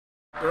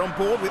We're on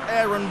board with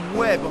Aaron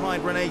Webb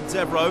behind Renee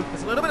Devereaux.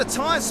 There's a little bit of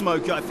tyre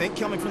smoke, I think,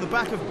 coming from the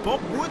back of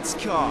Bob Wood's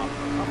car.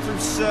 Up through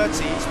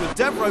Surtees with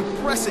Devereaux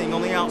pressing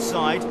on the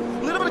outside.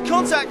 A little bit of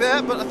contact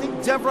there, but I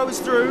think Devereaux is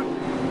through.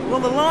 We're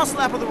on the last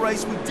lap of the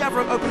race with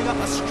Devereaux opening up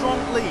a strong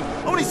lead.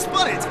 Oh, and he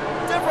spun it!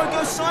 Devereaux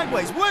goes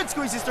sideways. Wood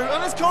squeezes through,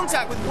 and there's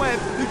contact with Webb,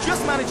 who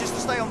just manages to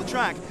stay on the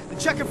track. The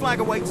checker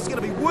flag awaits. It's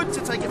going to be Wood to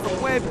take it from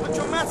Webb, but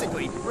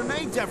dramatically,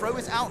 Renee Devereaux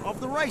is out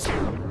of the race.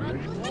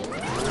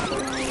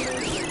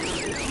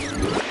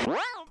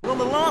 We're on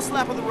the last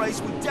lap of the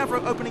race with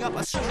Devereaux opening up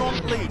a strong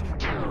lead.